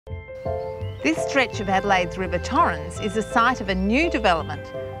This stretch of Adelaide's River Torrens is the site of a new development,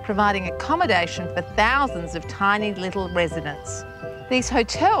 providing accommodation for thousands of tiny little residents. These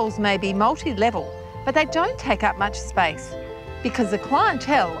hotels may be multi-level, but they don't take up much space because the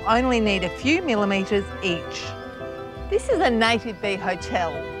clientele only need a few millimetres each. This is a native bee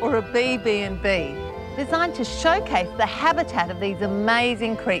hotel, or a B&B, designed to showcase the habitat of these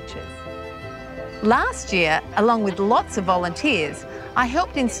amazing creatures. Last year, along with lots of volunteers, I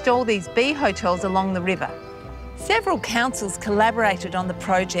helped install these bee hotels along the river. Several councils collaborated on the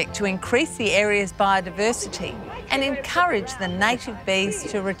project to increase the area's biodiversity and encourage the native bees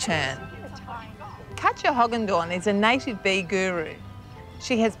to return. Katja Hogendoorn is a native bee guru.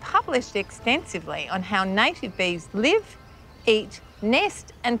 She has published extensively on how native bees live, eat,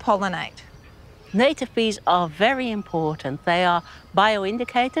 nest and pollinate. Native bees are very important. They are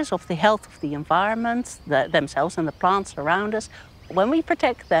bioindicators of the health of the environment, themselves and the plants around us. When we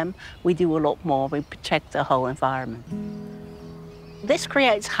protect them, we do a lot more. We protect the whole environment. This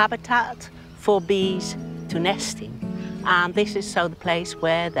creates habitat for bees to nest in. And this is so the place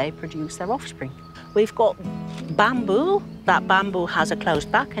where they produce their offspring. We've got bamboo. That bamboo has a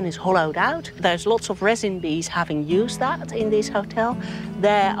closed back and is hollowed out. There's lots of resin bees having used that in this hotel.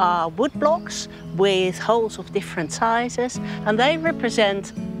 There are wood blocks with holes of different sizes, and they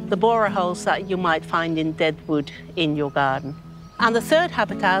represent the borer holes that you might find in dead wood in your garden. And the third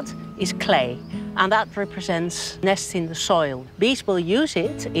habitat is clay, and that represents nests in the soil. Bees will use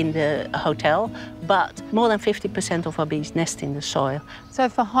it in the hotel, but more than 50% of our bees nest in the soil. So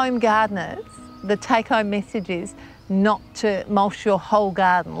for home gardeners, the take-home message is not to mulch your whole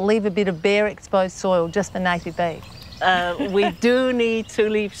garden. Leave a bit of bare exposed soil just for native bees. We do need to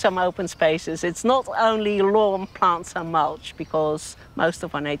leave some open spaces. It's not only lawn, plants and mulch, because most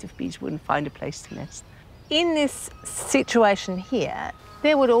of our native bees wouldn't find a place to nest. In this situation here,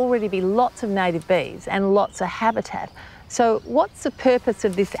 there would already be lots of native bees and lots of habitat. So what's the purpose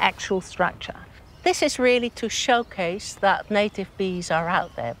of this actual structure? This is really to showcase that native bees are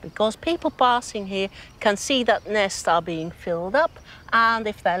out there, because people passing here can see that nests are being filled up, and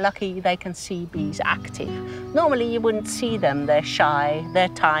if they're lucky, they can see bees active. Normally you wouldn't see them. They're shy, they're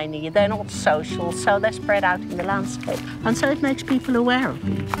tiny, they're not social, so they're spread out in the landscape. And so it makes people aware of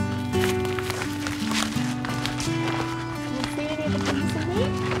bees.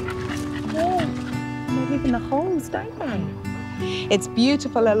 They live in the holes, don't they? It's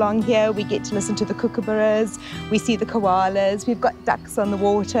beautiful along here. We get to listen to the kookaburras, we see the koalas, we've got ducks on the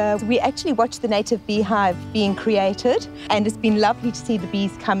water. We actually watch the native beehive being created, and it's been lovely to see the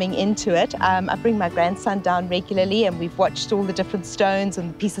bees coming into it. I bring my grandson down regularly, and we've watched all the different stones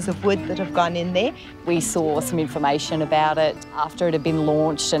and pieces of wood that have gone in there. We saw some information about it after it had been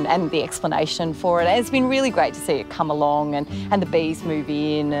launched and the explanation for it. And it's been really great to see it come along and the bees move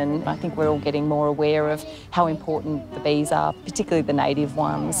in, and I think we're all getting more aware of how important the bees are, particularly the native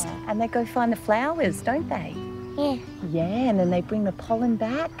ones. And they go find the flowers, don't they? Yeah. Yeah, and then they bring the pollen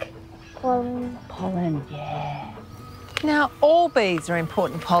back. Pollen. Pollen, yeah. Now, all bees are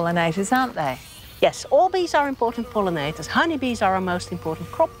important pollinators, aren't they? Yes, all bees are important pollinators. Honeybees are our most important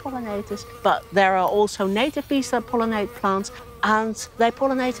crop pollinators, but there are also native bees that pollinate plants, and they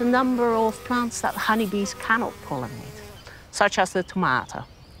pollinate a number of plants that honeybees cannot pollinate, such as the tomato.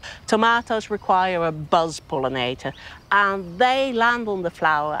 Tomatoes require a buzz pollinator, and they land on the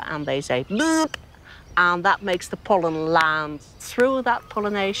flower and they say bloop, and that makes the pollen land. Through that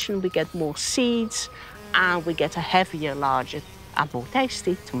pollination, we get more seeds, and we get a heavier, larger and more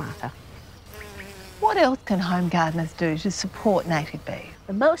tasty tomato. What else can home gardeners do to support native bees?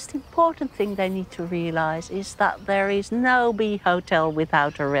 The most important thing they need to realise is that there is no bee hotel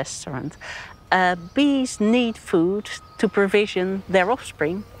without a restaurant. Bees need food to provision their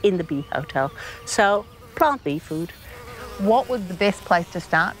offspring in the bee hotel, so plant bee food. What would the best place to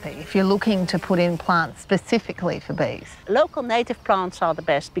start be if you're looking to put in plants specifically for bees? Local native plants are the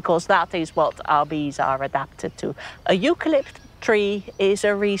best, because that is what our bees are adapted to. A eucalypt tree is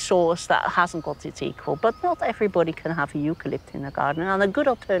a resource that hasn't got its equal, but not everybody can have a eucalypt in a garden, and a good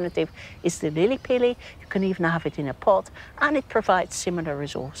alternative is the lily-pilly. You can even have it in a pot, and it provides similar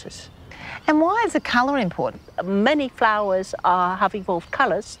resources. And why is the colour important? Many flowers have evolved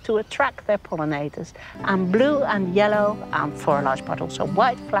colours to attract their pollinators, and blue and yellow, and for a large part also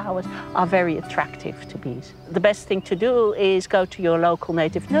white flowers, are very attractive to bees. The best thing to do is go to your local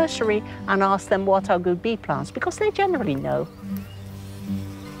native nursery and ask them what are good bee plants, because they generally know.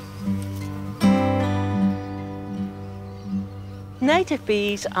 native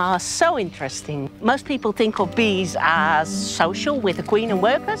bees are so interesting. Most people think of bees as social with the queen and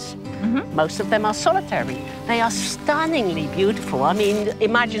workers. Most of them are solitary. They are stunningly beautiful. I mean,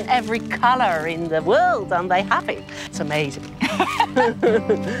 imagine every colour in the world and they have it. It's amazing.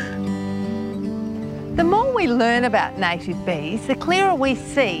 The more we learn about native bees, the clearer we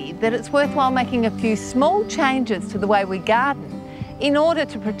see that it's worthwhile making a few small changes to the way we garden in order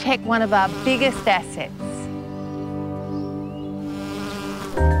to protect one of our biggest assets,